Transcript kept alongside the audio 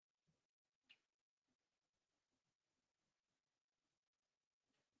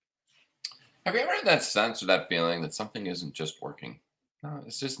Have you ever had that sense or that feeling that something isn't just working? No,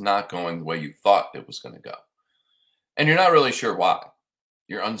 it's just not going the way you thought it was going to go. And you're not really sure why.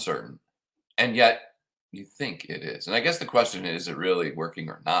 You're uncertain. And yet you think it is. And I guess the question is it really working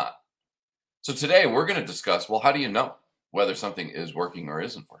or not? So today we're going to discuss well, how do you know whether something is working or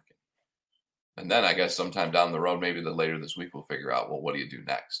isn't working? And then I guess sometime down the road, maybe later this week, we'll figure out, well, what do you do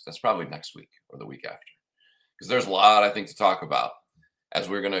next? That's probably next week or the week after. Because there's a lot, I think, to talk about as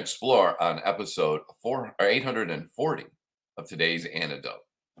we're going to explore on episode 840 of today's Antidote.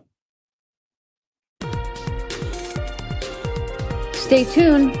 Stay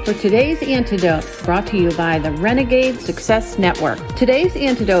tuned for today's Antidote, brought to you by the Renegade Success Network. Today's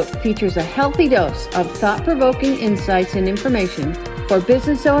Antidote features a healthy dose of thought-provoking insights and information for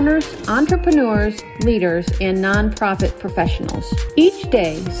business owners, entrepreneurs, leaders, and nonprofit professionals. Each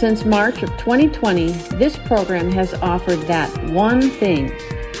day since March of 2020, this program has offered that one thing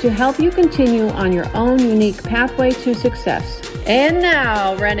to help you continue on your own unique pathway to success. And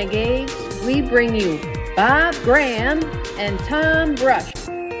now, Renegades, we bring you Bob Graham and Tom Brush.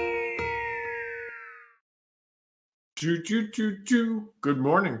 Good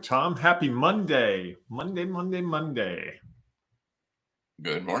morning, Tom. Happy Monday. Monday.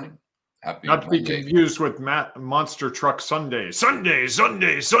 Good morning. Happy Not to be Monday. confused with Monster Truck Sunday. Sunday.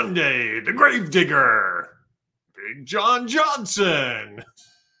 The Gravedigger. Big John Johnson.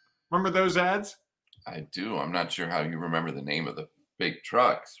 Remember those ads? I do. I'm not sure how you remember the name of the big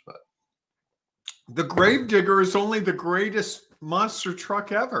trucks, but The Gravedigger is only the greatest monster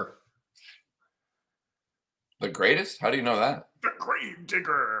truck ever. the greatest? How do you know that? The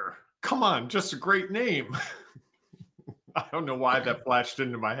Gravedigger. Come on, just a great name. I don't know why that flashed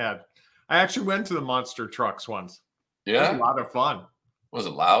into my head. I actually went to the monster trucks once. It was Yeah. a lot of fun. Was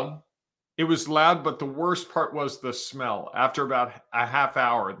it loud? It was loud, but the worst part was the smell. After about a half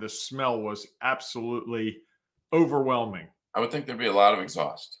hour, the smell was absolutely overwhelming. I would think there'd be a lot of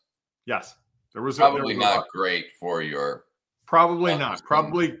exhaust. Yes. There was Probably a not lot. great for your. Probably not.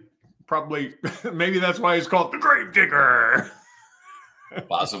 Probably. Maybe that's why he's called the Gravedigger.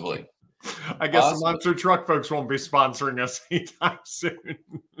 Possibly. I guess the monster truck folks won't be sponsoring us anytime soon.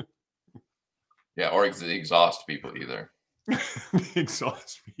 Yeah, or the exhaust people either. The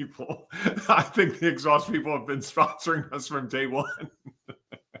exhaust people. I think the exhaust people have been sponsoring us from day one.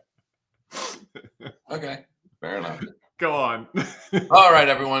 Okay, fair enough. Go on. All right,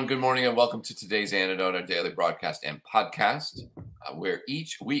 everyone. Good morning and welcome to today's Antidote, our daily broadcast and podcast, where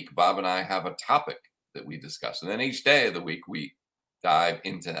each week Bob and I have a topic that we discuss. And then each day of the week, we dive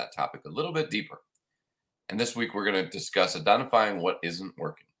into that topic a little bit deeper. And this week, we're going to discuss identifying what isn't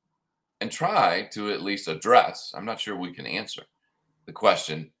working and try to at least address, I'm not sure we can answer, the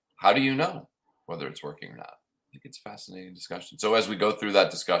question, how do you know whether it's working or not? I think it's a fascinating discussion. So as we go through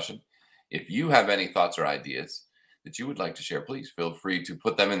that discussion, if you have any thoughts or ideas that you would like to share, please feel free to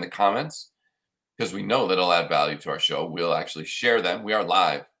put them in the comments because we know that it'll add value to our show. We'll actually share them. We are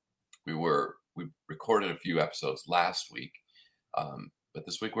live. We recorded a few episodes last week, but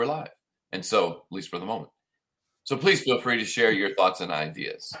this week we're live. And so, at least for the moment. So please feel free to share your thoughts and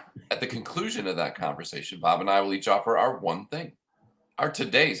ideas. At the conclusion of that conversation, Bob and I will each offer our one thing, our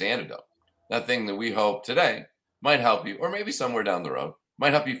today's antidote. That thing that we hope today might help you, or maybe somewhere down the road,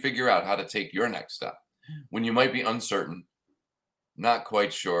 might help you figure out how to take your next step when you might be uncertain, not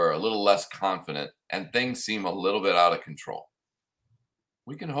quite sure, a little less confident, and things seem a little bit out of control.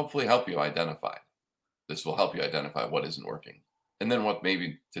 We can hopefully help you identify. This will help you identify what isn't working. And then what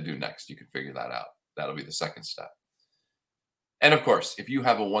maybe to do next. You can figure that out. That'll be the second step. And of course, if you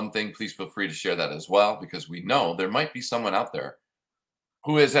have a one thing, please feel free to share that as well, because we know there might be someone out there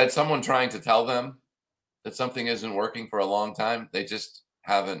who has had someone trying to tell them that something isn't working for a long time. They just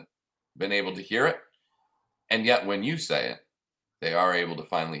haven't been able to hear it. And yet when you say it, they are able to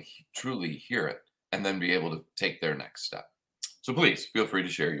finally truly hear it and then be able to take their next step. So please feel free to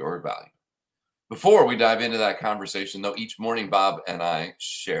share your value. Before we dive into that conversation, though, each morning, Bob and I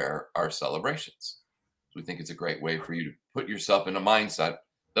share our celebrations. We think it's a great way for you to put yourself in a mindset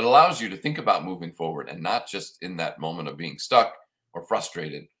that allows you to think about moving forward and not just in that moment of being stuck or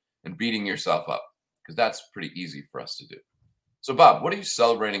frustrated and beating yourself up, because that's pretty easy for us to do. So, Bob, what are you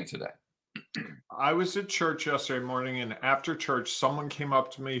celebrating today? I was at church yesterday morning, and after church, someone came up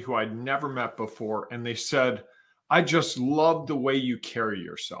to me who I'd never met before, and they said, I just love the way you carry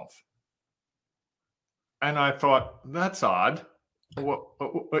yourself. And I thought, that's odd.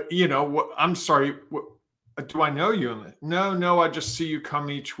 I'm sorry. Do I know you? No, I just see you come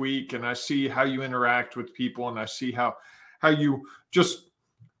each week, and I see how you interact with people, and I see how you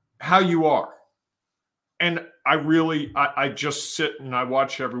are. And I just sit and I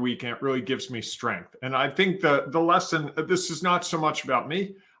watch every week, and it really gives me strength. And I think the lesson, this is not so much about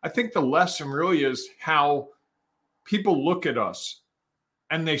me. I think the lesson really is how people look at us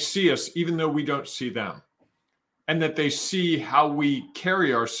and they see us even though we don't see them. And that they see how we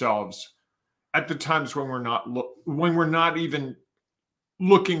carry ourselves at the times when we're not even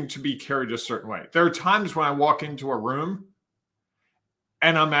looking to be carried a certain way. There are times when I walk into a room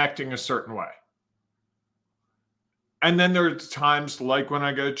and I'm acting a certain way. And then there's times like when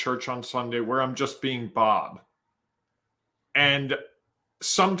I go to church on Sunday where I'm just being Bob. And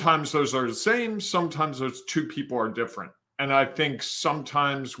sometimes those are the same. Sometimes those two people are different. And I think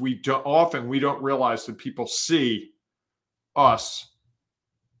sometimes we don't realize that people see us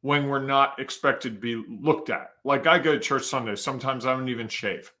when we're not expected to be looked at. Like I go to church Sunday. Sometimes I don't even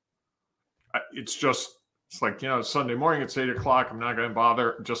shave. It's like, Sunday morning, it's 8:00. I'm not going to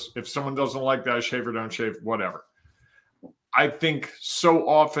bother. Just if someone doesn't like that I shave or don't shave, whatever. I think so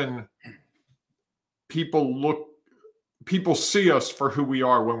often people see us for who we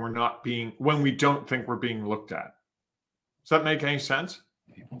are when we don't think we're being looked at. Does that make any sense?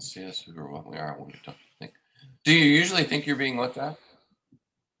 People see us for what we are when we don't think. Do you usually think you're being looked at?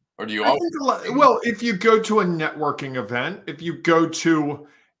 Or do you well, if you go to a networking event, if you go to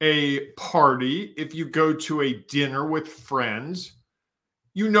a party, if you go to a dinner with friends,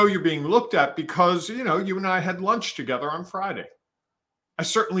 you're being looked at because, you and I had lunch together on Friday. I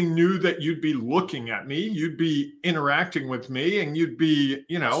certainly knew that you'd be looking at me, you'd be interacting with me, and you'd be,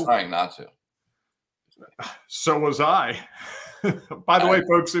 trying not to. So was I. By the way,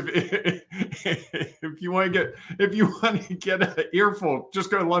 folks, if you want to get an earful,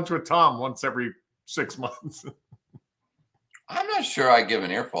 just go to lunch with Tom once every 6 months. I'm not sure I give an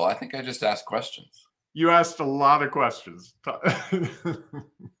earful. I think I just ask questions. You asked a lot of questions.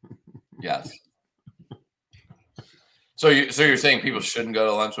 Yes. So you're saying people shouldn't go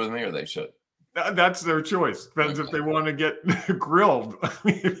to lunch with me, or they should? That's their choice. Depends if they want to get grilled.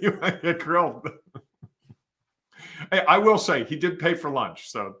 If you want to get grilled. Hey, I will say he did pay for lunch,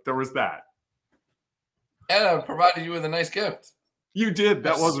 so there was that. And I provided you with a nice gift. You did.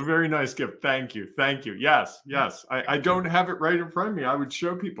 That was a very nice gift. Thank you. Yes. I don't have it right in front of me. I would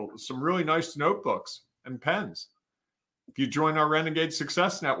show people some really nice notebooks and pens. If you join our Renegade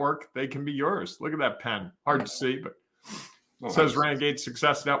Success Network, they can be yours. Look at that pen. Hard to see, but it says Renegade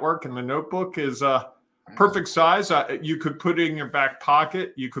Success Network, and the notebook is perfect size. You could put it in your back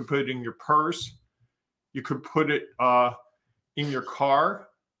pocket. You could put it in your purse. You could put it in your car.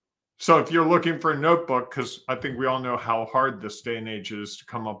 So if you're looking for a notebook, because I think we all know how hard this day and age is to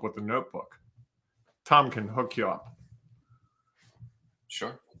come up with a notebook, Tom can hook you up.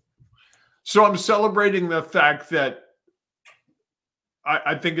 Sure. So I'm celebrating the fact that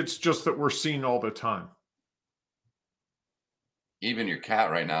I think it's just that we're seen all the time. Even your cat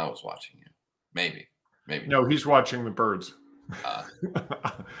right now is watching you. Maybe. No, he's watching the birds.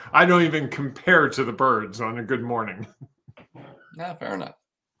 I don't even compare to the birds on a good morning. No, fair enough.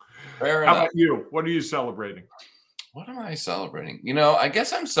 How about you? What are you celebrating? What am I celebrating? I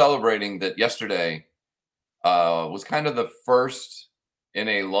guess I'm celebrating that yesterday was kind of the first in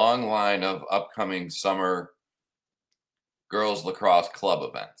a long line of upcoming summer girls lacrosse club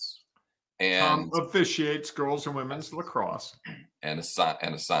events. And Tom officiates girls and women's lacrosse. And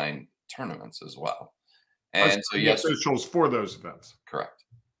assign tournaments as well. And so officials for those events. Correct.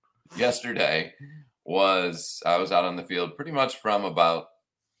 Yesterday I was out on the field pretty much from about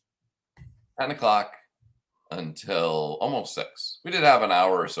 10 o'clock until almost 6. We did have an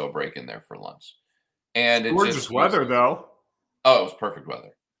hour or so break in there for lunch. And it gorgeous weather, though. Oh, it was perfect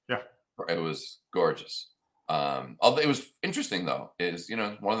weather. Yeah. It was gorgeous. Although it was interesting, though, is,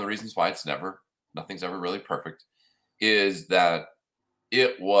 one of the reasons why nothing's ever really perfect, is that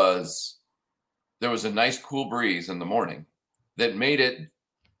there was a nice cool breeze in the morning that made it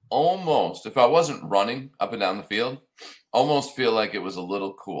almost, if I wasn't running up and down the field, almost feel like it was a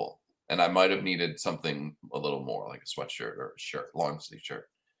little cool. And I might have needed something a little more, like a sweatshirt or a shirt, long sleeve shirt.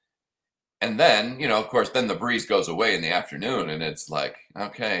 And then, of course, then the breeze goes away in the afternoon, and it's like,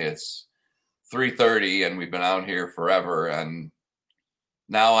 okay, it's 3:30 and we've been out here forever, and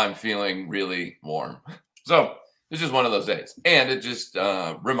now I'm feeling really warm. So it's just one of those days. And it just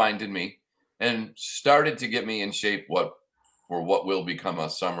reminded me and started to get me in shape for what will become a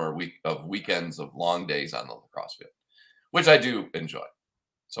summer week of weekends of long days on the lacrosse field, which I do enjoy.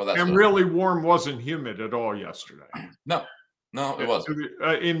 So that's really warm wasn't humid at all yesterday. No, it wasn't.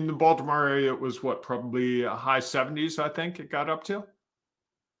 In the Baltimore area, it was probably high 70s, I think it got up to.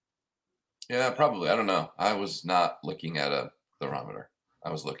 Yeah, probably. I don't know. I was not looking at a thermometer.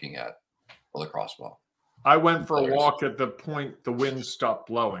 I was looking at a lacrosse ball. I went for a walk at the point the wind stopped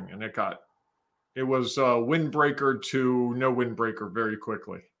blowing, and it was windbreaker to no windbreaker very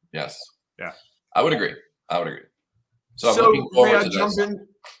quickly. Yes. Yeah. I would agree. So I'm looking forward to this.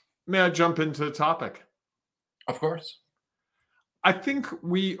 May I jump into the topic? Of course. I think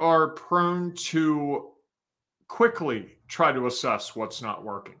we are prone to quickly try to assess what's not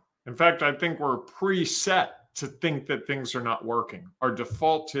working. In fact, I think we're preset to think that things are not working. Our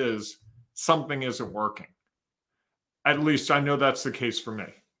default is something isn't working. At least I know that's the case for me.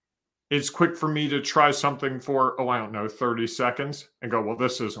 It's quick for me to try something for, 30 seconds and go, well,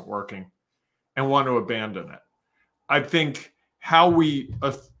 this isn't working, and want to abandon it. I think how we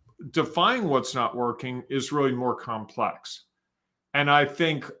define what's not working is really more complex. And I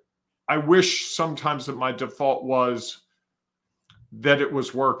wish sometimes that my default was that it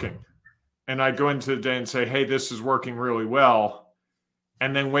was working. And I go into the day and say, hey, this is working really well.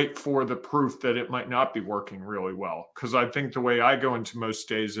 And then wait for the proof that it might not be working really well. Because I think the way I go into most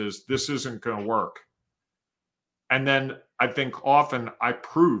days is this isn't going to work. And then I think often I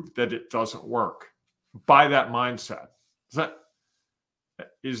prove that it doesn't work by that mindset.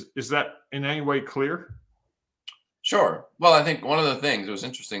 Is that in any way clear? Sure. Well, I think one of the things, it was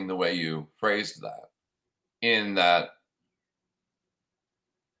interesting the way you phrased that, in that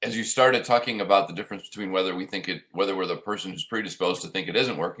as you started talking about the difference between whether we're the person who's predisposed to think it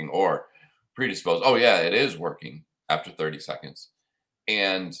isn't working or predisposed, oh yeah, it is working after 30 seconds.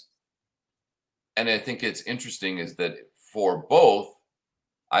 And I think it's interesting is that for both,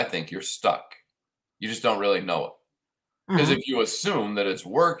 I think you're stuck. You just don't really know it. Because if you assume that it's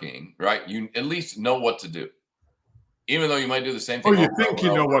working, right, you at least know what to do. Even though you might do the same thing. Or you think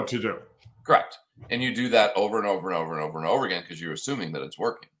you know what to do. Correct. And you do that over and over and over and over and over again because you're assuming that it's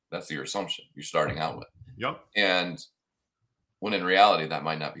working. That's your assumption you're starting out with. Yep. And when in reality, that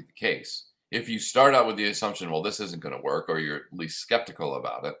might not be the case. If you start out with the assumption, well, this isn't going to work, or you're at least skeptical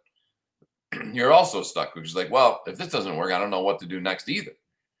about it, you're also stuck, which is like, well, if this doesn't work, I don't know what to do next either.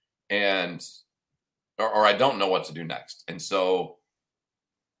 And or I don't know what to do next. And so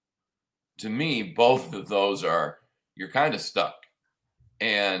to me, both of those you're kind of stuck.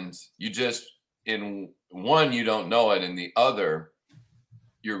 And you just, in one, you don't know it. In the other,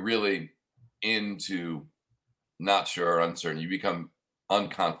 you're really into not sure, uncertain. You become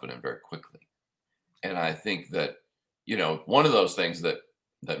unconfident very quickly. And I think that, one of those things that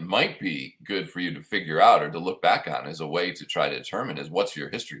might be good for you to figure out or to look back on as a way to try to determine is, what's your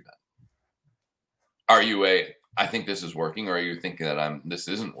history then? Are you I think this is working, or are you thinking that this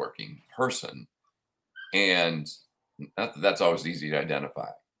isn't working person? And that's always easy to identify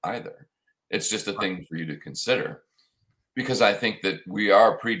either. It's just a thing for you to consider, because I think that we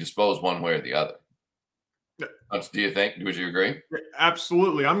are predisposed one way or the other. Do you think? Would you agree?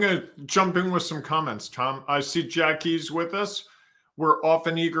 Absolutely. I'm going to jump in with some comments, Tom. I see Jackie's with us. We're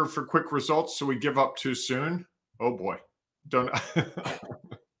often eager for quick results, so we give up too soon. Oh boy. Don't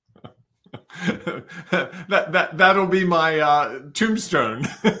that'll be my tombstone.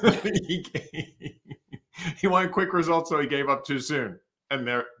 He wanted quick results, so he gave up too soon. And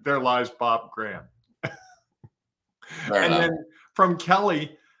there lies Bob Graham. And then from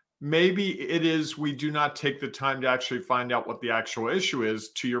Kelly, maybe it is we do not take the time to actually find out what the actual issue is.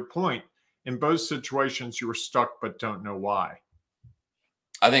 To your point, in both situations, you were stuck but don't know why.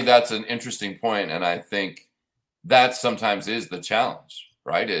 I think that's an interesting point, and I think that sometimes is the challenge,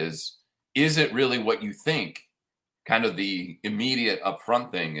 right? Is it really what you think? Kind of the immediate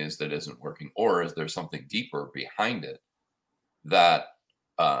upfront thing is that isn't working, or is there something deeper behind it that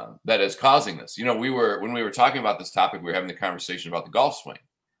is causing this? When we were talking about this topic, we were having the conversation about the golf swing.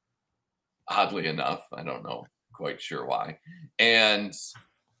 Oddly enough, I don't know, quite sure why, and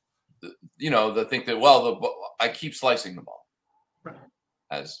the think that I keep slicing the ball,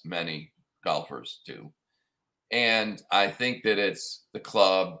 as many golfers do, and I think that it's the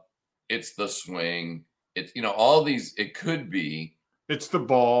club, it's the swing. It's, all these, it could be. It's the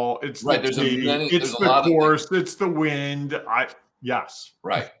ball. It's right. It's the course. It's the wind. Yes.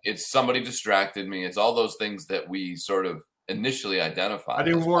 Right. It's somebody distracted me. It's all those things that we sort of initially identify. I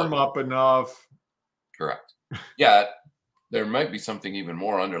didn't warm up enough. Correct. Yet there might be something even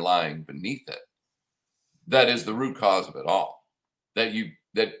more underlying beneath it. That is the root cause of it all. That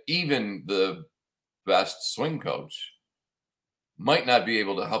even the best swing coach might not be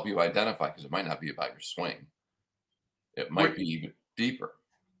able to help you identify, because it might not be about your swing. It might be even deeper.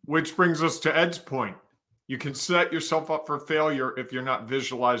 Which brings us to Ed's point. You can set yourself up for failure if you're not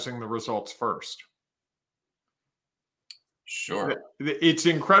visualizing the results first. Sure. It's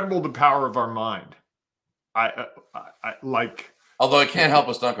incredible, the power of our mind. I like. Although it can't help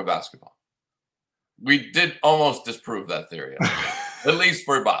us dunk a basketball. we did almost disprove that theory, at least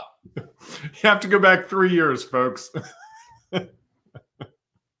for Bob. You have to go back 3 years, folks. It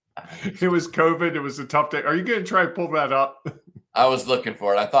was COVID. It was a tough day. Are you going to try to pull that up? I was looking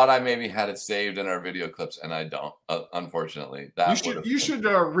for it. I thought I maybe had it saved in our video clips, and I don't. Unfortunately, you should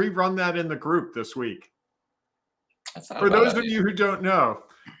rerun that in the group this week. For those of you who don't know,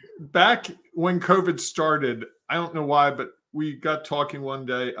 back when COVID started, I don't know why, but we got talking one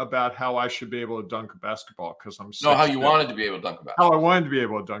day about how I should be able to dunk a basketball because I'm 6'6". How you wanted to be able to dunk a basketball. How I wanted to be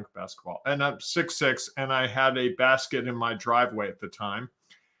able to dunk a basketball. And I'm 6'6", and I had a basket in my driveway at the time.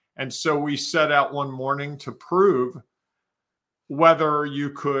 And so we set out one morning to prove whether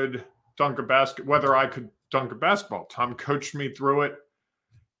you could dunk a basket, whether I could dunk a basketball. Tom coached me through it.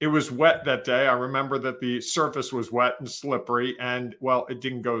 It was wet that day. I remember that the surface was wet and slippery, and well, it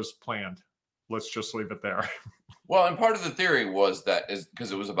didn't go as planned. Let's just leave it there. Well, and part of the theory was that is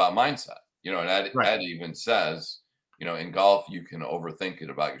because it was about mindset, and Ed even says, in golf, you can overthink it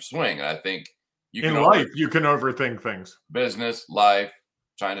about your swing. And I think you can overthink things. Business, life,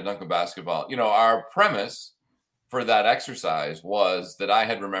 trying to dunk a basketball. Our premise for that exercise was that I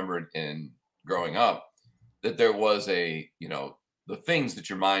had remembered in growing up that there was the things that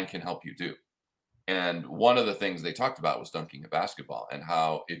your mind can help you do. And one of the things they talked about was dunking a basketball, and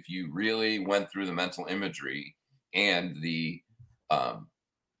how if you really went through the mental imagery and the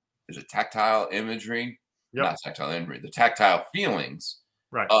is it tactile imagery? Yep. Not tactile imagery, the tactile feelings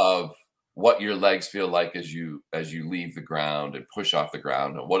of what your legs feel like as you leave the ground and push off the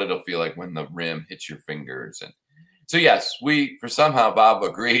ground, and what it'll feel like when the rim hits your fingers. And so yes, Bob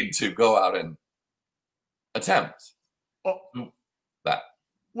agreed to go out and attempt that.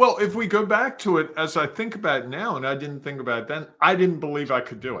 Well, if we go back to it, as I think about it now, and I didn't think about it then, I didn't believe I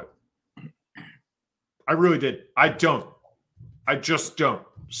could do it. I really did. I just don't.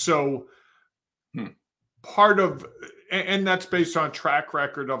 So part of, and that's based on a track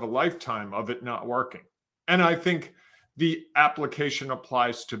record of a lifetime of it not working. And I think the application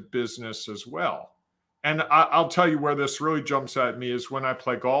applies to business as well. And I'll tell you where this really jumps at me is when I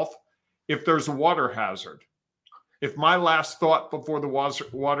play golf. If there's a water hazard, if my last thought before the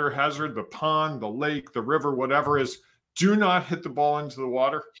water hazard, the pond, the lake, the river, whatever is, do not hit the ball into the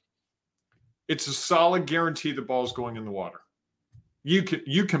water, it's a solid guarantee the ball's going in the water. You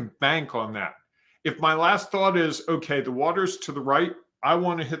can bank on that. If my last thought is, okay, the water's to the right, I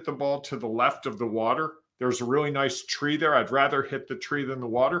want to hit the ball to the left of the water. There's a really nice tree there. I'd rather hit the tree than the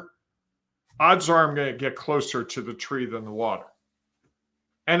water. Odds are I'm going to get closer to the tree than the water.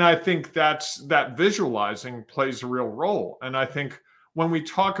 And I think that visualizing plays a real role. And I think when we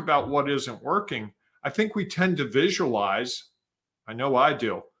talk about what isn't working, I think we tend to visualize, I know I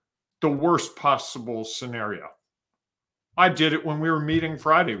do, the worst possible scenario. I did it when we were meeting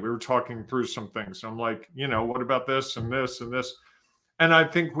Friday. We were talking through some things. I'm like, what about this and this and this? And I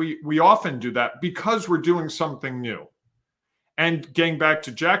think we often do that because we're doing something new. And getting back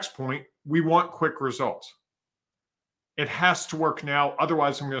to Jack's point, we want quick results. It has to work now.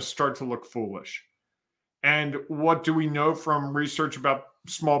 Otherwise, I'm going to start to look foolish. And what do we know from research about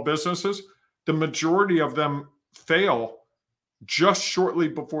small businesses? The majority of them fail just shortly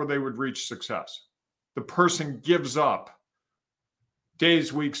before they would reach success. The person gives up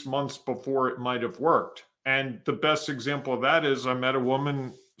days, weeks, months before it might have worked. And the best example of that is I met a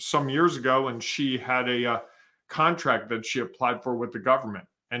woman some years ago, and she had a contract that she applied for with the government.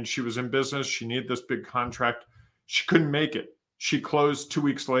 And she was in business. She needed this big contract. She couldn't make it. She closed 2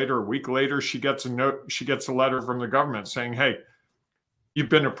 weeks later, a week later, she gets a note. She gets a letter from the government saying, hey, you've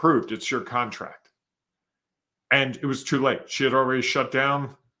been approved. It's your contract. And it was too late. She had already shut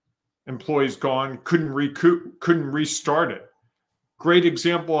down. Employees gone. Couldn't restart it. Great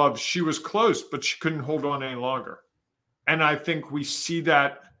example of she was close, but she couldn't hold on any longer. And I think we see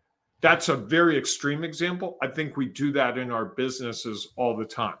that. That's a very extreme example. I think we do that in our businesses all the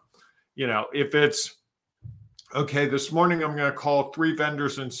time. If it's, okay, this morning I'm going to call 3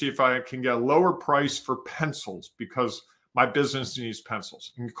 vendors and see if I can get a lower price for pencils because my business needs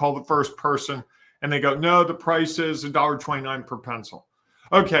pencils. And you call the first person and they go, no, the price is $1.29 per pencil.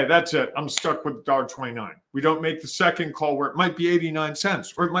 Okay, that's it. I'm stuck with $1.29. We don't make the second call where it might be 89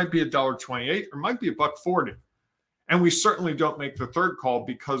 cents or it might be $1.28 or it might be $1.40. And we certainly don't make the third call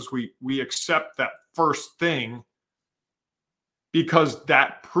because we accept that first thing because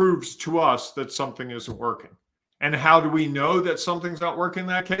that proves to us that something isn't working. And how do we know that something's not working in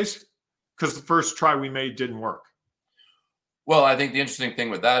that case? Because the first try we made didn't work. Well, I think the interesting thing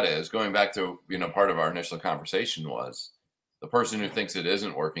with that is going back to, part of our initial conversation was the person who thinks it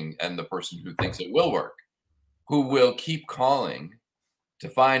isn't working and the person who thinks it will work, who will keep calling to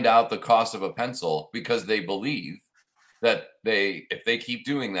find out the cost of a pencil because they believe that if they keep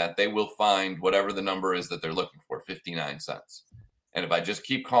doing that, they will find whatever the number is that they're looking for, 59 cents. And if I just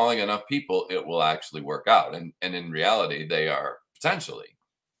keep calling enough people, it will actually work out. And in reality, they are potentially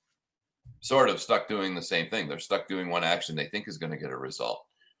sort of stuck doing the same thing. They're stuck doing one action they think is going to get a result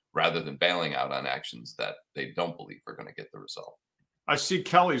rather than bailing out on actions that they don't believe are going to get the result. I see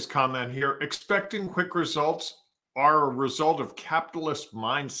Kelly's comment here. Expecting quick results are a result of capitalist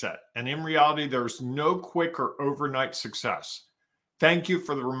mindset. And in reality, there's no quick or overnight success. Thank you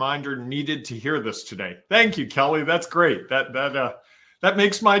for the reminder. Needed to hear this today. Thank you, Kelly. That's great. That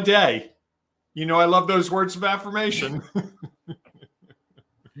makes my day. You know, I love those words of affirmation.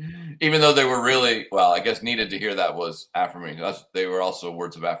 Even though they were really, well, I guess needed to hear that was affirmation. They were also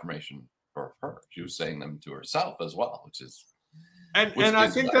words of affirmation for her. She was saying them to herself as well, which is. And I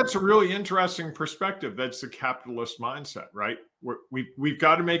think that's a really interesting perspective. That's the capitalist mindset, right? We've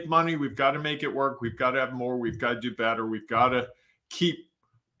got to make money. We've got to make it work. We've got to have more. We've got to do better. We've got to keep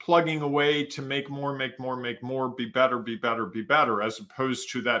plugging away to make more, be better, as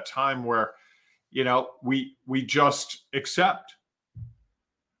opposed to that time where, you know, we just accept.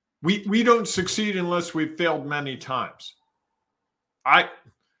 We don't succeed unless we've failed many times. I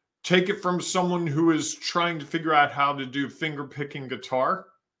take it from someone who is trying to figure out how to do finger picking guitar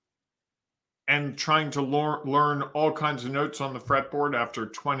and trying to learn all kinds of notes on the fretboard after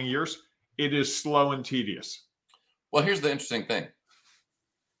 20 years. It is slow and tedious. Well, here's the interesting thing.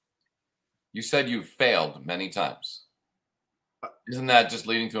 You said you've failed many times. Isn't that just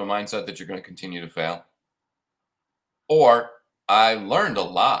leading to a mindset that you're going to continue to fail? Or I learned a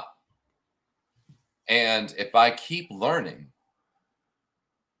lot. And if I keep learning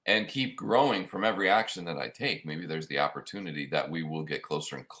and keep growing from every action that I take, maybe there's the opportunity that we will get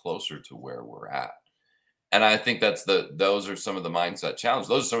closer and closer to where we're at. And I think those are some of the mindset challenges.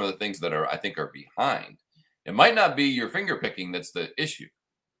 Those are some of the things that I think are behind. It might not be your finger picking that's the issue.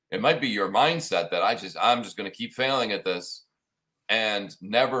 It might be your mindset that I'm just going to keep failing at this and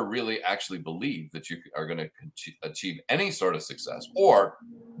never really actually believe that you are going to achieve any sort of success, or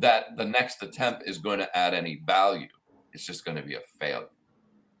that the next attempt is going to add any value. It's just going to be a failure.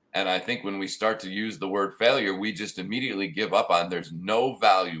 And I think when we start to use the word failure, we just immediately give up on there's no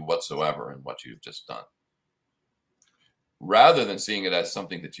value whatsoever in what you've just done. Rather than seeing it as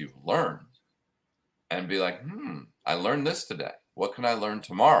something that you've learned and be like, I learned this today. What can I learn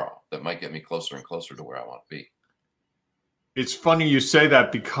tomorrow that might get me closer and closer to where I want to be? It's funny you say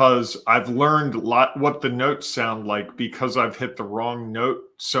that, because I've learned a lot what the notes sound like because I've hit the wrong note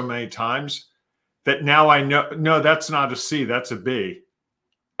so many times that now I know, no, that's not a C, that's a B.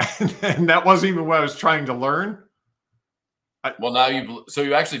 And that wasn't even what I was trying to learn. Now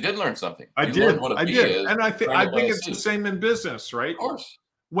you actually did learn something. I did. And I think it's the same in business, right? Of course.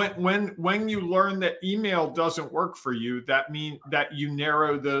 When you learn that email doesn't work for you, that means that you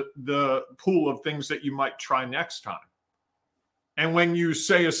narrow the pool of things that you might try next time. And when you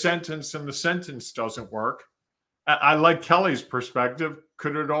say a sentence and the sentence doesn't work, I like Kelly's perspective.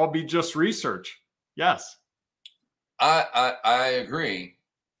 Could it all be just research? Yes. I agree.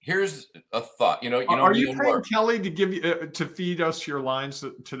 Here's a thought. Are you paying Kelly to give you to feed us your lines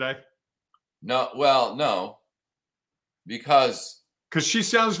today? No. Well, no, because she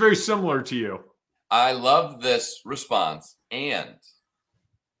sounds very similar to you. I love this response, and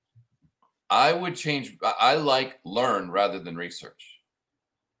I would change. I like learn rather than research.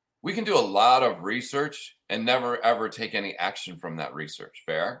 We can do a lot of research and never ever take any action from that research.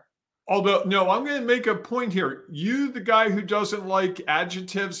 Fair? Although, no, I'm going to make a point here. You, the guy who doesn't like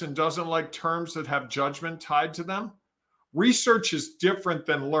adjectives and doesn't like terms that have judgment tied to them, research is different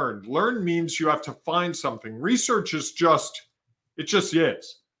than learn. Learn means you have to find something. Research is it just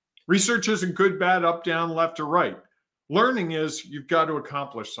is. Research isn't good, bad, up, down, left, or right. Learning is you've got to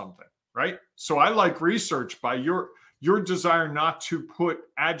accomplish something, right? So I like research by your desire not to put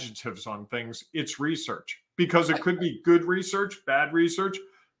adjectives on things. It's research, because it could be good research, bad research,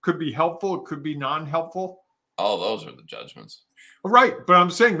 could be helpful, it could be non-helpful. All those are the judgments. Right, but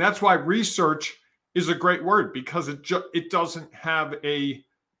I'm saying that's why research is a great word, because it doesn't have a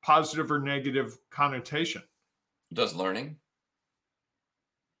positive or negative connotation. Does learning?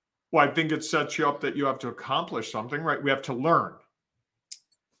 Well, I think it sets you up that you have to accomplish something, right? We have to learn.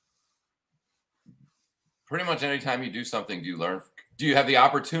 Pretty much anytime you do something, do you learn? Do you have the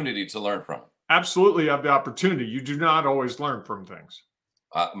opportunity to learn from it? Absolutely, you have the opportunity. You do not always learn from things.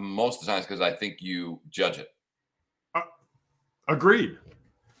 Most of the times, because I think you judge it. Agreed.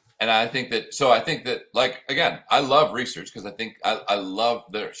 And I think that, like, again, I love research because I think I love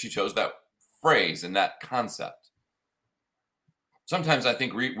that she chose that phrase and that concept sometimes I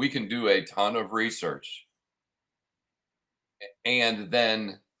think we can do a ton of research and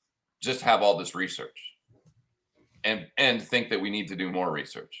then just have all this research and think that we need to do more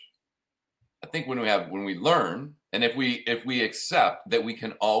research. I think when we learn, and if we accept that we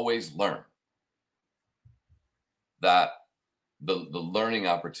can always learn, that the learning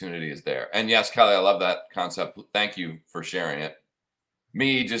opportunity is there. And yes, Kelly, I love that concept. Thank you for sharing it.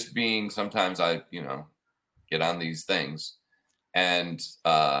 Me just being, sometimes I, get on these things, and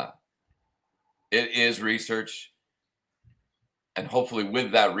it is research. And hopefully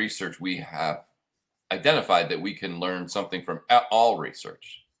with that research, we have identified that we can learn something from all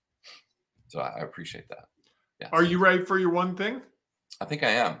research. So I appreciate that. Yes. Are you ready for your one thing? I think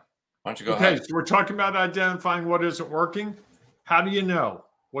I am. Why don't you go ahead? Okay, so we're talking about identifying what isn't working. How do you know?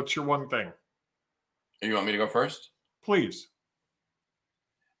 What's your one thing? You want me to go first? Please.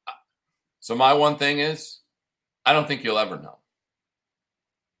 So my one thing is, I don't think you'll ever know.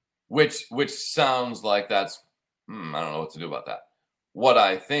 Which sounds like that's, I don't know what to do about that. What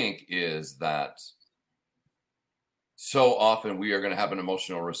I think is that so often we are going to have an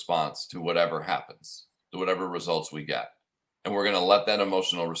emotional response to whatever happens, to whatever results we get. And we're going to let that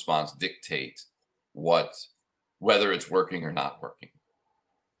emotional response dictate whether it's working or not working.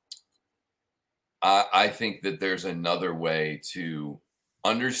 I think that there's another way to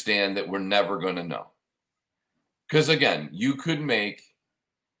understand that we're never going to know. Because again, you could make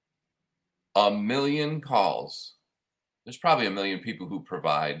 1 million calls. There's probably 1 million people who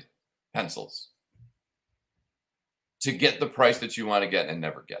provide pencils to get the price that you want to get and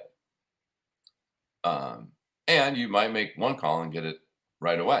never get it. And you might make one call and get it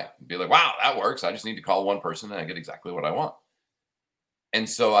right away. Be like, wow, that works. I just need to call one person and I get exactly what I want. And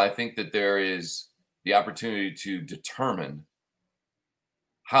so I think that there is the opportunity to determine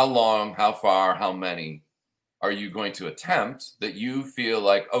how long, how far, how many are you going to attempt that you feel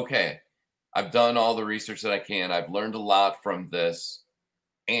like, okay, I've done all the research that I can. I've learned a lot from this.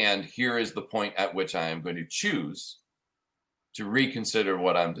 And here is the point at which I am going to choose to reconsider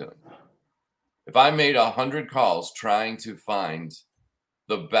what I'm doing. If I made 100 calls trying to find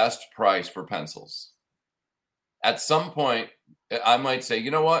the best price for pencils, at some point, I might say,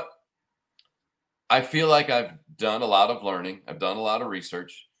 you know what? I feel like I've done a lot of learning. I've done a lot of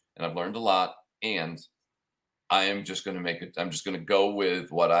research and I've learned a lot. And I am just going to I'm just going to go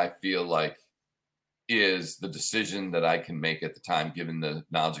with what I feel like is the decision that I can make at the time, given the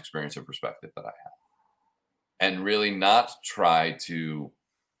knowledge, experience, and perspective that I have. And really not try to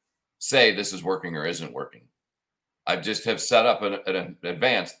say this is working or isn't working. I just have set up an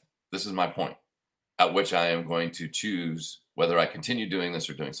advanced, this is my point, at which I am going to choose whether I continue doing this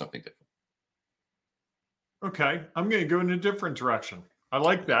or doing something different. Okay, I'm going to go in a different direction. I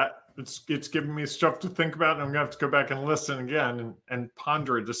like that. It's giving me stuff to think about, and I'm going to have to go back and listen again and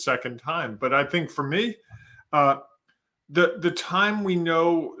ponder it a second time. But I think for me, the time we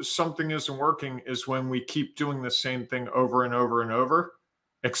know something isn't working is when we keep doing the same thing over and over and over,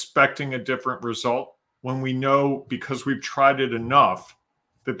 expecting a different result, when we know because we've tried it enough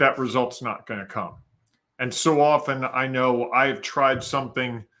that result's not going to come. And so often I know I've tried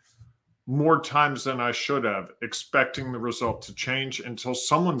something more times than I should have, expecting the result to change until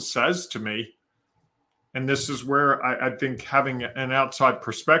someone says to me, and this is where I think having an outside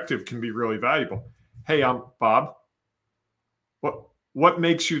perspective can be really valuable. Hey, I'm Bob. What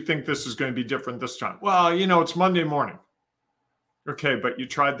makes you think this is going to be different this time? Well, it's Monday morning. Okay, but you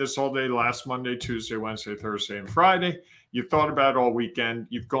tried this all day last Monday, Tuesday, Wednesday, Thursday, and Friday. You thought about it all weekend.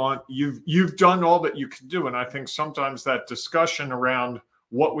 You've done all that you can do. And I think sometimes that discussion around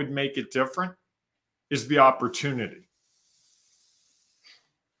what would make it different is the opportunity.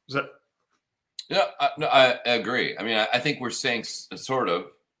 Is that? Yeah, I agree. I mean, I think we're saying sort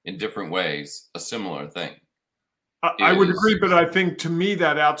of in different ways a similar thing. I would agree, but I think to me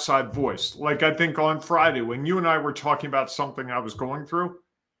that outside voice, like I think on Friday when you and I were talking about something I was going through,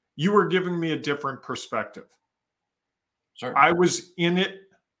 you were giving me a different perspective. Sure. I was in it,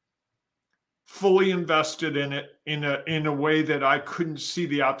 fully invested in it in a way that I couldn't see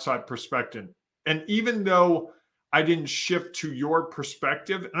the outside perspective. And even though I didn't shift to your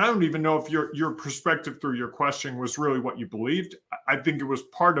perspective, and I don't even know if your perspective through your question was really what you believed. I think it was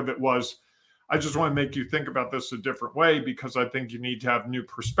part of it was, I just want to make you think about this a different way because I think you need to have new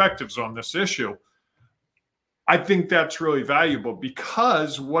perspectives on this issue. I think that's really valuable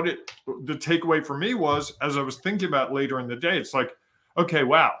because the takeaway for me was, as I was thinking about later in the day, it's like, okay,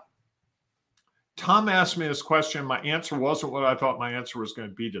 wow. Tom asked me this question. My answer wasn't what I thought my answer was going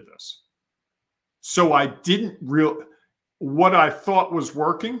to be to this. So I didn't what I thought was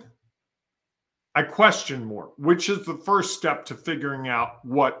working I question more, which is the first step to figuring out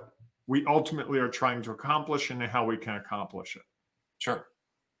what we ultimately are trying to accomplish and how we can accomplish it. Sure.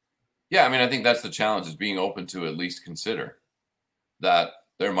 Yeah, I mean, I think that's the challenge, is being open to at least consider that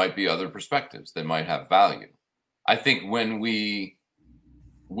there might be other perspectives that might have value. I think when we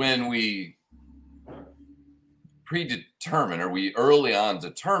predetermine, or we early on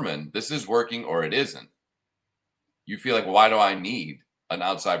determine this is working or it isn't, you feel like, why do I need an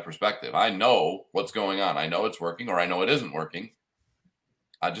outside perspective? I know what's going on. I know it's working, or I know it isn't working.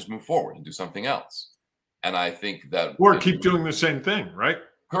 I just move forward and do something else. And I think that, or keep doing the same thing, right?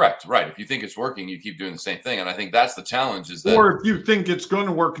 Correct. Right. If you think it's working, you keep doing the same thing. And I think that's the challenge, is that, or if you think it's going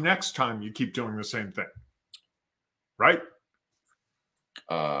to work next time, you keep doing the same thing. Right?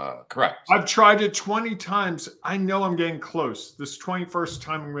 Correct. I've tried it 20 times. I know I'm getting close. This 21st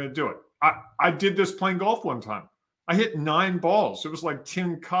time I'm going to do it. I did this playing golf one time. I hit 9 balls. It was like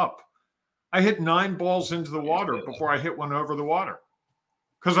tin cup. I hit 9 balls into the water before I hit one over the water,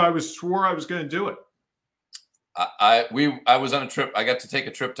 because I swore I was going to do it. I was on a trip. I got to take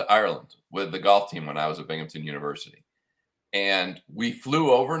a trip to Ireland with the golf team when I was at Binghamton University, and we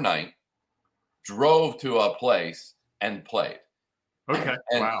flew overnight, drove to a place, and played. Okay.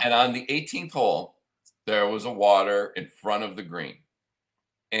 Wow. And on the 18th hole, there was a water in front of the green,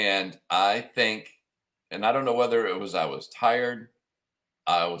 and I think, and I don't know whether it was I was tired,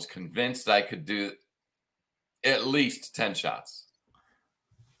 I was convinced I could do at least 10 shots,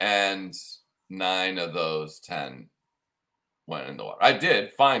 and 9 of those 10 went in the water. I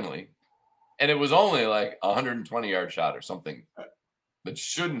did finally, and it was only like a 120-yard shot or something that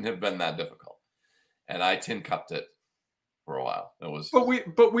shouldn't have been that difficult, and I tin cupped it for a while. It was,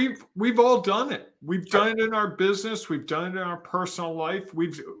 but we've all done it. We've done it in our business. We've done it in our personal life.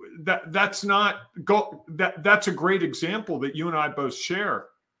 That's a great example that you and I both share.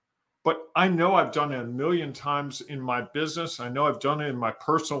 But I know I've done it a million times in my business. I know I've done it in my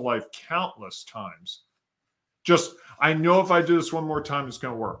personal life countless times. Just, I know if I do this one more time, it's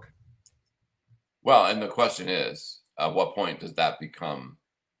going to work. Well, and the question is, at what point does that become?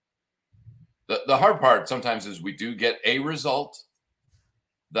 The hard part sometimes is we do get a result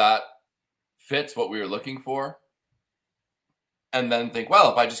that fits what we were looking for, and then think,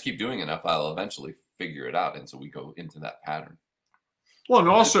 well, if I just keep doing enough, I'll eventually figure it out. And so we go into that pattern. Well, and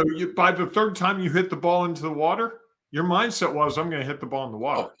also, by the third time you hit the ball into the water, your mindset was, I'm going to hit the ball in the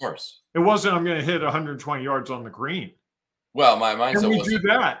water. Oh, of course. It wasn't, I'm going to hit 120 yards on the green. Well, my mindset was, do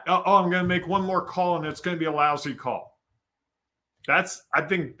that. I'm going to make one more call, and it's going to be a lousy call. I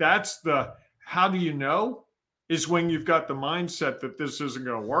think that's the, how do you know, is when you've got the mindset that this isn't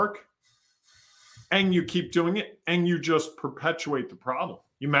going to work, and you keep doing it, and you just perpetuate the problem.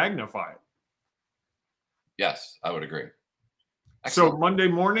 You magnify it. Yes, I would agree. Excellent. So Monday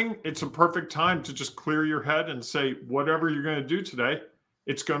morning, it's a perfect time to just clear your head and say, whatever you're going to do today,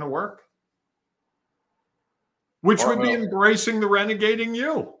 it's going to work. Which would be embracing the renegading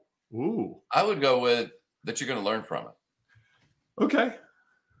you. Ooh. I would go with that you're going to learn from it. Okay.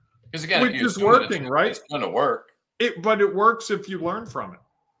 Because again, which is working, right? It's going to work. But it works if you learn from it.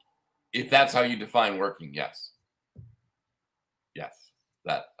 If that's how you define working, yes. Yes,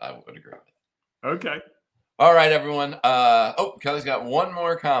 that I would agree with. Okay. All right, everyone. Kelly's got one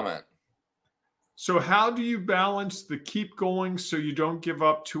more comment. So how do you balance the keep going so you don't give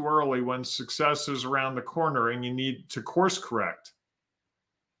up too early when success is around the corner and you need to course correct?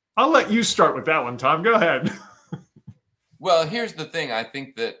 I'll let you start with that one, Tom. Go ahead. Well, here's the thing. I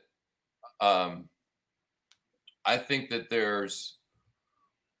think that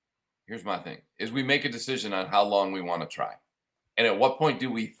here's my thing, is we make a decision on how long we want to try. And at what point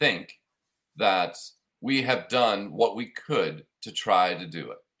do we think that we have done what we could to try to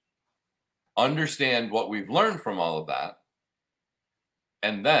do it? Understand what we've learned from all of that,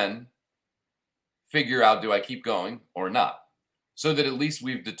 and then figure out, do I keep going or not? So that at least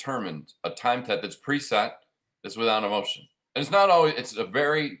we've determined a time that's preset, that's without emotion. And it's a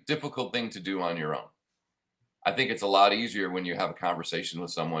very difficult thing to do on your own. I think it's a lot easier when you have a conversation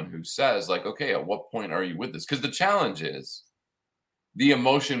with someone who says, like, okay, at what point are you with this? Because the challenge is the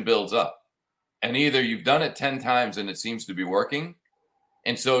emotion builds up. And either you've done it 10 times and it seems to be working,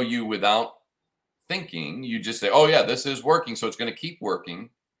 and so you, without thinking, you just say, oh, yeah, this is working, so it's going to keep working.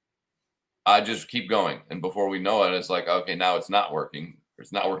 I just keep going. And before we know it, it's like, okay, now it's not working.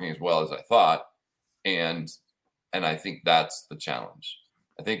 It's not working as well as I thought. And I think that's the challenge.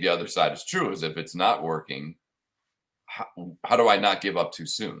 I think the other side is true, is if it's not working, how do I not give up too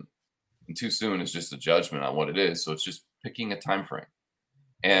soon? And too soon is just a judgment on what it is. So it's just picking a time frame.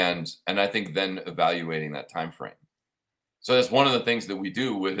 And I think then evaluating that time frame. So that's one of the things that we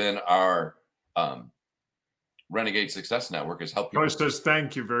do within our Renegade Success Network is help people. Coach says,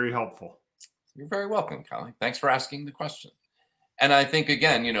 thank you. Very helpful. You're very welcome, Colin. Thanks for asking the question. And I think,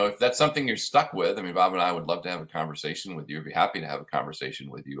 again, if that's something you're stuck with, I mean, Bob and I would love to have a conversation with you. I'd be happy to have a conversation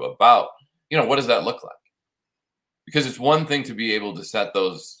with you about, what does that look like? Because it's one thing to be able to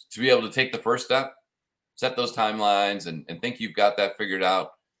take the first step, set those timelines and think you've got that figured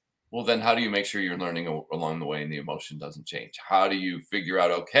out. Well, then how do you make sure you're learning along the way and the emotion doesn't change? How do you figure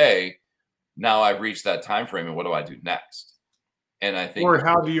out, okay, now I've reached that time frame and what do I do next? And I think, or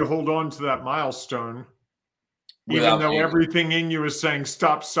how do you hold on to that milestone, even though everything in you is saying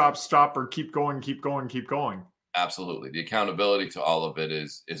stop, stop, stop, or keep going, keep going, keep going. Absolutely. The accountability to all of it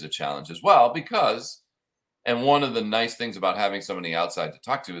is a challenge as well, because, and one of the nice things about having somebody outside to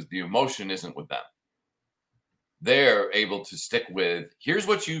talk to is the emotion isn't with them. They're able to stick with, here's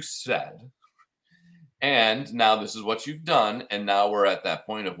what you said, and now this is what you've done, and now we're at that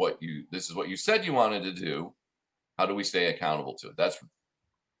point of this is what you said you wanted to do. How do we stay accountable to it? That's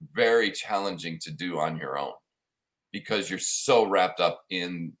very challenging to do on your own because you're so wrapped up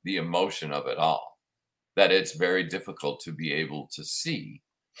in the emotion of it all that it's very difficult to be able to see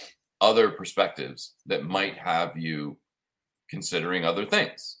other perspectives that might have you considering other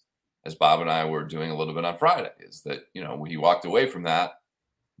things. As Bob and I were doing a little bit on Friday, is that, he walked away from that,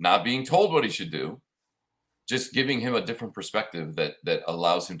 not being told what he should do, just giving him a different perspective that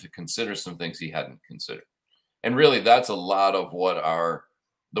allows him to consider some things he hadn't considered. And really, that's a lot of what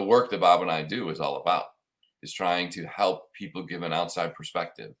the work that Bob and I do is all about, is trying to help people give an outside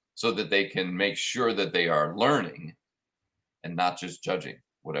perspective so that they can make sure that they are learning and not just judging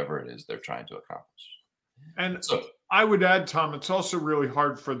whatever it is they're trying to accomplish. And so I would add, Tom, it's also really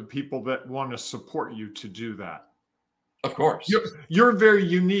hard for the people that want to support you to do that. Of course. You're very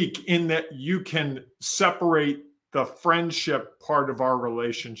unique in that you can separate the friendship part of our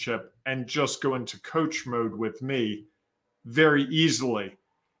relationship and just go into coach mode with me very easily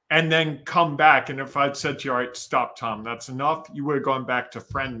and then come back. And if I'd said to you, all right, stop, Tom, that's enough, you would have gone back to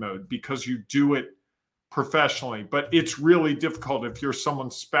friend mode because you do it professionally. But it's really difficult if you're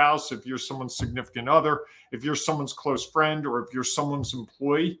someone's spouse, if you're someone's significant other, if you're someone's close friend, or if you're someone's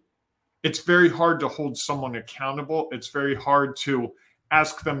employee. It's very hard to hold someone accountable. It's very hard to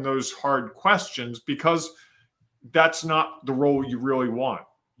ask them those hard questions because that's not the role you really want.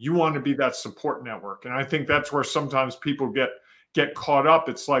 You want to be that support network. And I think that's where sometimes people get caught up.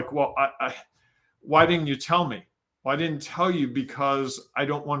 It's like, well, why didn't you tell me? Well, I didn't tell you because I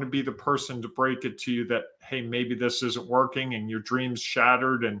don't want to be the person to break it to you that, hey, maybe this isn't working and your dream's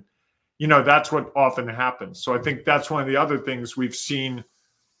shattered. And, that's what often happens. So I think that's one of the other things we've seen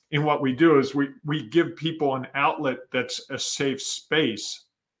in what we do is we give people an outlet that's a safe space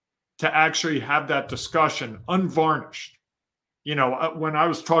to actually have that discussion unvarnished. When I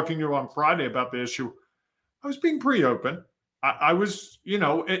was talking to you on Friday about the issue, I was being pretty open. I was,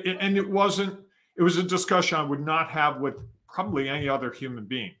 and it was a discussion I would not have with probably any other human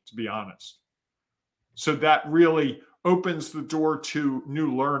being, to be honest. So that really opens the door to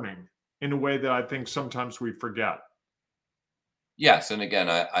new learning in a way that I think sometimes we forget. Yes. And again,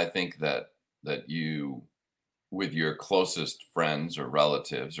 I think that you, with your closest friends or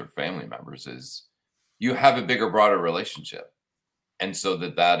relatives or family members, is you have a bigger, broader relationship. And so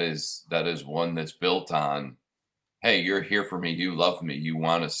that is one that's built on, hey, you're here for me. You love me. You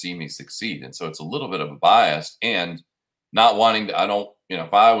want to see me succeed. And so it's a little bit of a bias and not wanting to,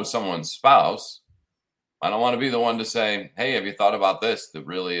 if I was someone's spouse, I don't want to be the one to say, hey, have you thought about this? That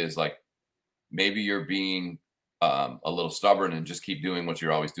really is like, maybe you're being a little stubborn and just keep doing what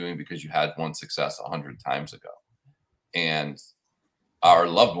you're always doing because you had one success 100 times ago. And our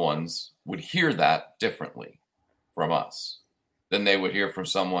loved ones would hear that differently from us than they would hear from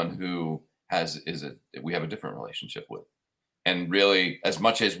someone who we have a different relationship with. And really, as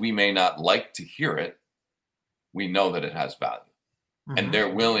much as we may not like to hear it, we know that it has value. Mm-hmm. And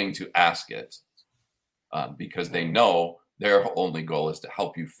they're willing to ask it because they know their only goal is to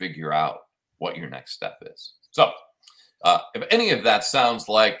help you figure out what your next step is. So if any of that sounds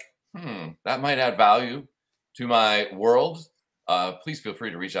like, that might add value to my world, please feel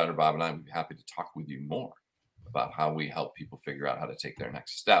free to reach out to Bob and I would be happy to talk with you more about how we help people figure out how to take their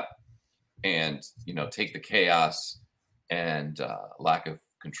next step and, take the chaos and lack of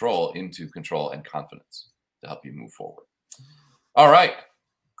control into control and confidence to help you move forward. All right.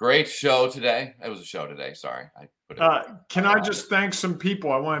 Great show today. It was a show today. Sorry. Can I just thank some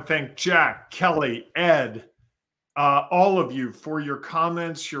people? I want to thank Jack, Kelly, Ed, all of you for your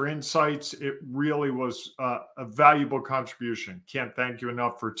comments, your insights. It really was a valuable contribution. Can't thank you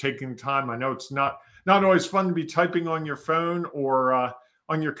enough for taking time. I know it's not always fun to be typing on your phone or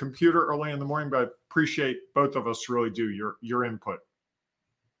on your computer early in the morning, but I appreciate both of us really do your input.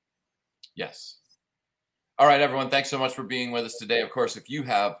 Yes. All right, everyone. Thanks so much for being with us today. Of course, if you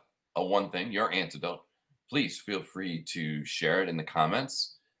have a one thing, your antidote, please feel free to share it in the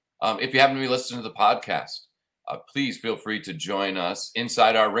comments. If you happen to be listening to the podcast, please feel free to join us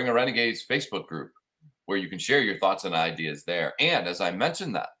inside our Ring of Renegades Facebook group, where you can share your thoughts and ideas there. And as I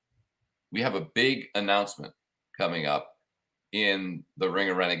mentioned that, we have a big announcement coming up in the Ring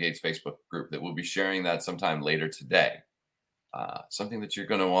of Renegades Facebook group that we'll be sharing that sometime later today. Something that you're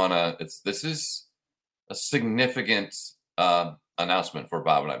going to want to, this is a significant announcement for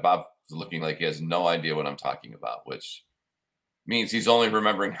Bob and I. Bob is looking like he has no idea what I'm talking about, which means he's only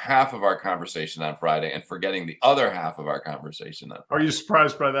remembering half of our conversation on Friday and forgetting the other half of our conversation on Friday. Are you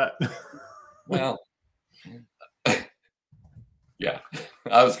surprised by that? Well, yeah,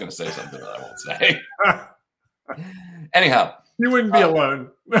 I was going to say something that I won't say. Anyhow. You wouldn't be alone.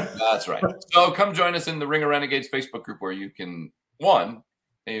 That's right. So come join us in the Ring of Renegades Facebook group, where you can, one,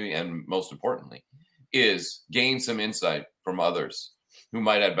 maybe, and most importantly, is gain some insight from others who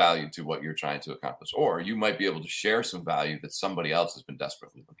might add value to what you're trying to accomplish. Or you might be able to share some value that somebody else has been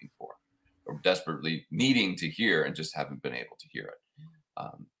desperately looking for or desperately needing to hear and just haven't been able to hear it.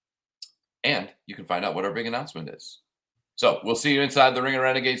 And you can find out what our big announcement is. So we'll see you inside the Ring of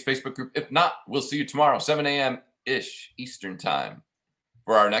Renegades Facebook group. If not, we'll see you tomorrow, 7 a.m.-ish Eastern time,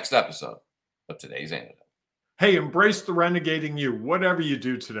 for our next episode of Today's Antidote. Hey, embrace the renegading you. Whatever you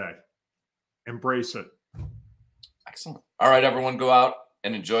do today, embrace it. Excellent. All right, everyone, go out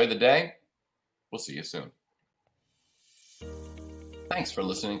and enjoy the day. We'll see you soon. Thanks for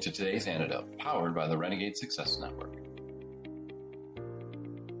listening to Today's Antidote, powered by the Renegade Success Network.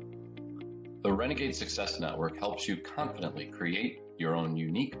 The Renegade Success Network helps you confidently create your own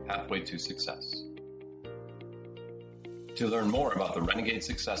unique pathway to success. To learn more about the Renegade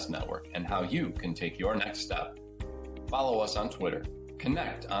Success Network and how you can take your next step, follow us on Twitter,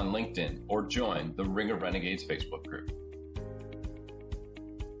 connect on LinkedIn, or join the Ring of Renegades Facebook group.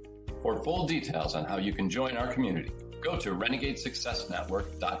 For full details on how you can join our community, go to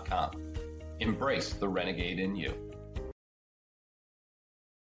renegadesuccessnetwork.com. Embrace the renegade in you.